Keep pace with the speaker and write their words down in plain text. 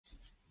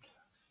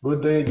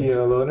Good day,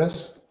 dear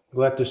learners.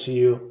 Glad to see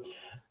you.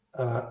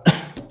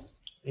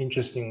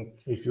 Interesting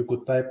if you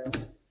could type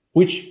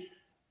which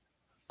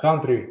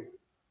country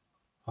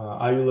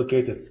are you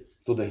located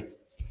today.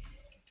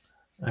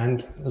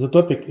 And the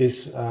topic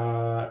is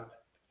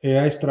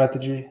AI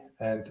strategy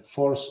and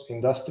fourth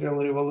industrial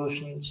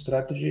revolution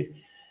strategy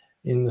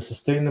in the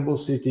sustainable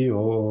city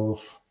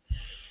of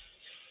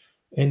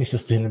any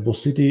sustainable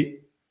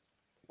city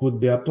could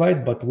be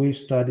applied, but we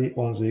study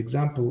on the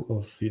example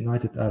of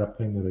United Arab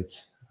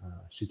Emirates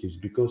cities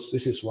because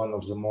this is one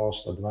of the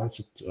most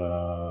advanced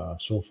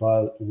so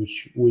far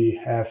which we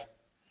have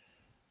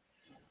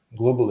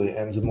globally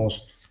and the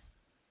most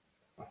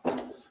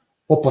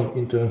open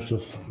in terms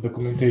of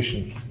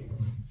documentation.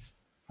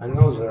 I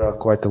know there are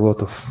quite a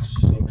lot of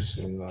things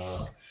in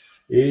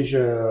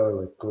Asia,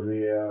 like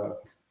Korea,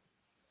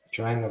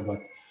 China, but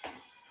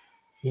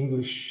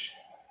English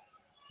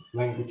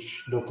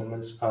language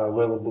documents are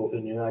available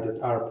in United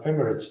Arab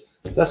Emirates.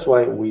 That's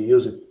why we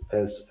use it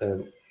as,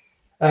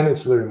 and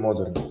it's very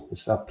modern.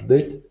 It's up to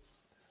date.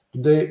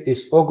 Today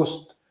is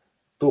August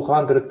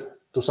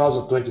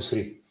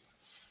 2023.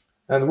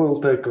 And we will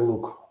take a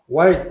look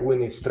why we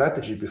need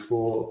strategy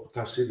before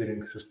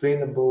considering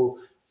sustainable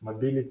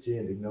mobility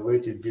and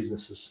innovative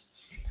businesses.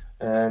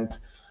 And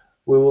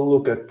we will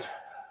look at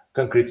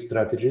concrete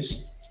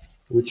strategies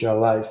which are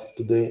live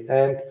today,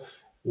 and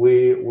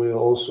we will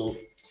also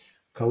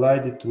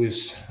collide it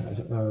with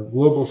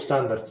global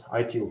standard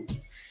ITIL.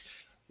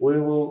 We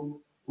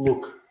will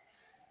look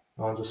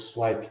on the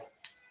slide.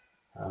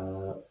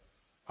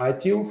 ITIL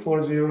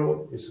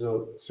 4.0 is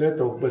a set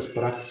of best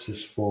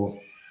practices for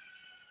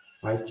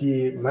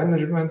IT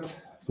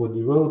management, for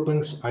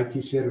developing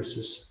IT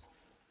services,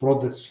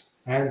 products,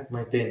 and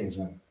maintaining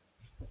them.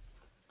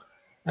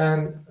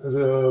 And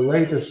the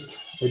latest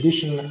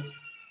edition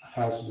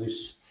has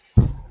this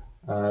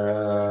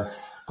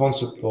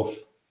concept of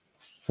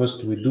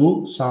first we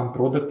do some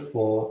product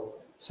for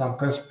some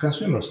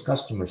consumers,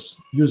 customers,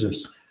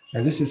 users,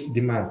 and this is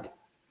demand.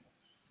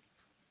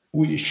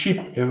 We ship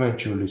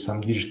eventually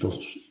some digital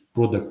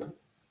product.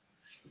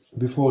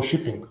 Before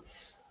shipping,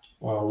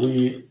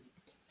 we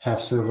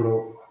have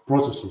several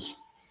processes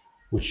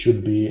which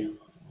should be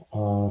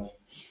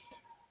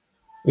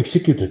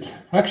executed.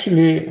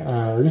 Actually,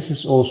 this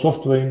is all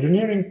software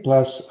engineering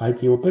plus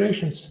IT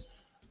operations,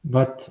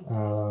 but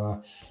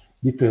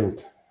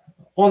detailed.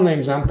 On an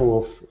example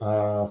of,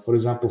 for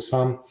example,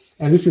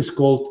 and this is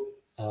called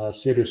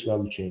service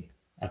value chain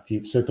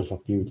set of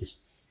activities.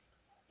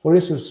 For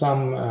instance,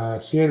 some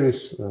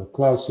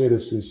cloud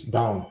service is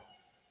down.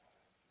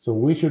 So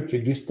we should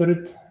register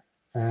it,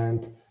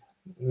 and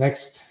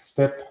next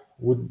step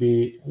would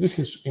be, this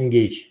is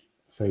engage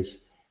phase,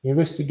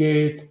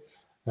 investigate,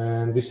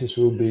 and this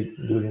will be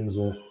during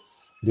the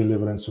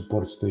deliver and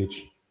support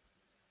stage.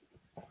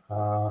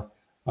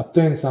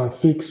 Obtain some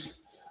fix,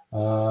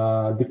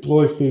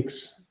 deploy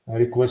fix,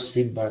 request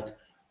feedback.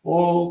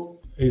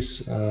 All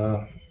is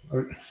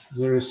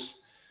there is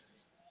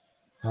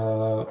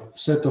a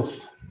set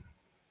of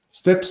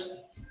steps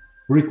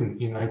written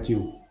in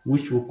ITIL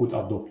which we could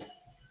adopt.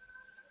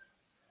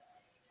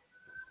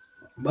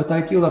 But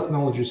ITIL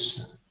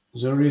acknowledges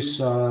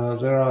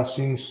there are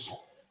things,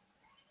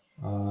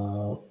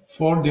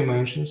 4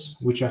 dimensions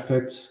which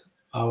affect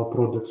our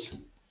products.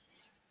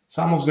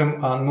 Some of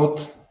them are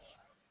not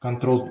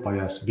controlled by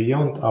us,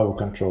 beyond our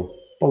control.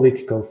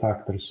 Political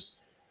factors,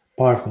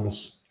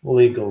 partners,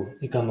 legal,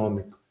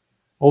 economic,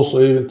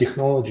 also even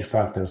technology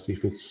factors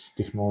if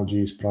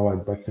technology is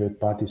provided by third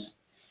parties.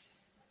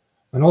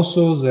 And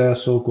also there are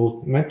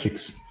so-called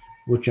metrics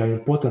which are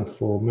important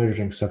for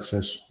measuring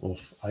success of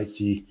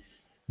IT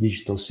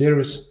digital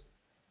service,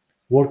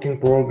 work in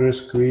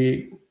progress,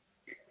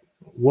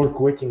 work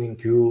waiting in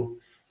queue,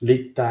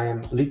 lead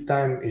time. Lead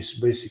time is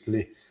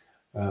basically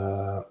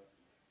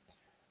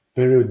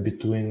period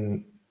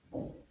between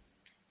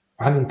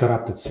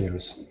uninterrupted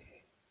service.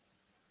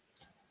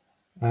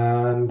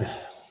 And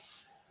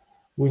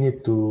we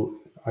need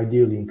to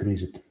ideally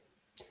increase it.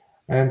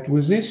 And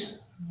with this,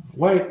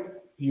 why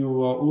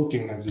you are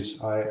looking at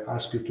this, I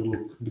ask you to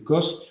look,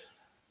 because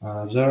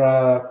there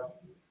are,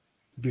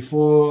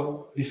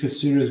 before, if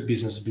it's serious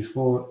business,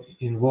 before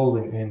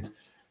involving and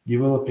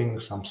developing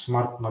some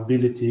smart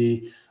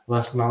mobility,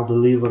 last mile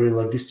delivery,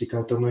 logistic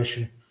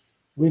automation,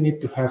 we need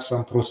to have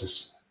some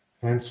process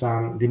and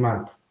some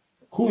demand.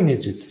 Who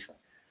needs it?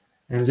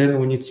 And then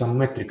we need some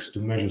metrics to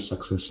measure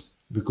success,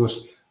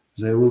 because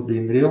there will be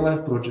in real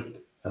life project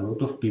a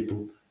lot of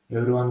people,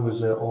 everyone with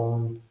their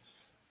own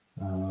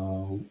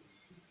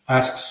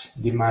asks,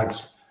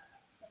 demands,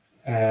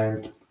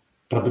 and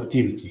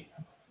productivity,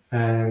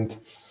 and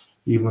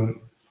even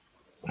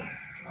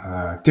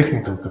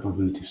technical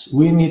capabilities.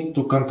 We need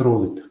to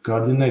control it,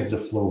 coordinate the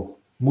flow,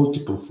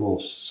 multiple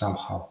flows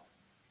somehow.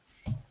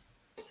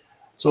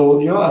 So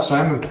your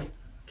assignment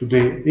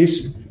today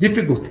is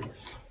difficult.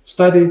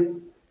 Study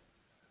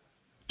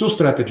 2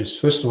 strategies.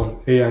 First one,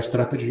 AI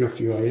strategy of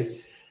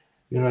UAE,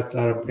 United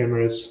Arab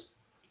Emirates.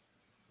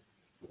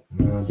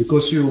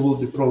 Because you will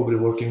be probably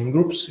working in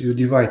groups, you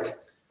divide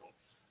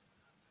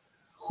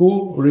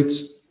who reads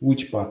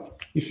which part.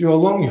 If you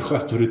are long, you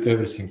have to read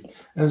everything.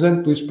 And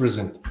then please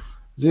present.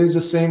 There is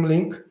the same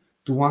link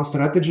to one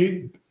strategy.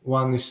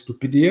 One is to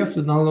PDF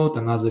to download,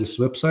 another is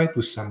website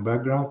with some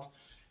background.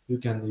 You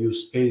can use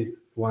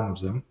one of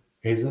them,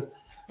 either.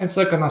 And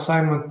second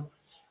assignment,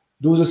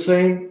 do the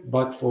same,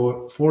 but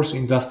for fourth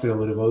industrial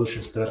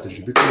revolution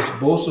strategy, because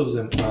both of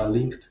them are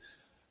linked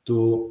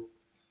to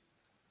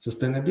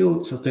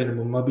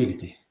sustainable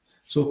mobility.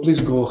 So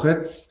please go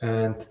ahead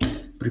and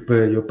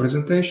prepare your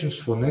presentations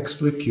for next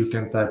week. You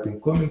can type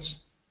in comments.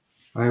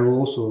 I will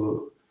also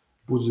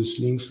put these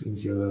links in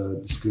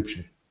the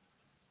description.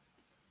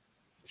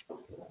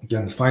 You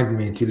can find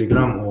me in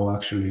Telegram or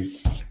actually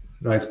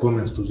write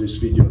comments to this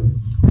video.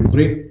 Feel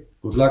free.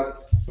 Good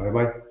luck.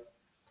 Bye-bye.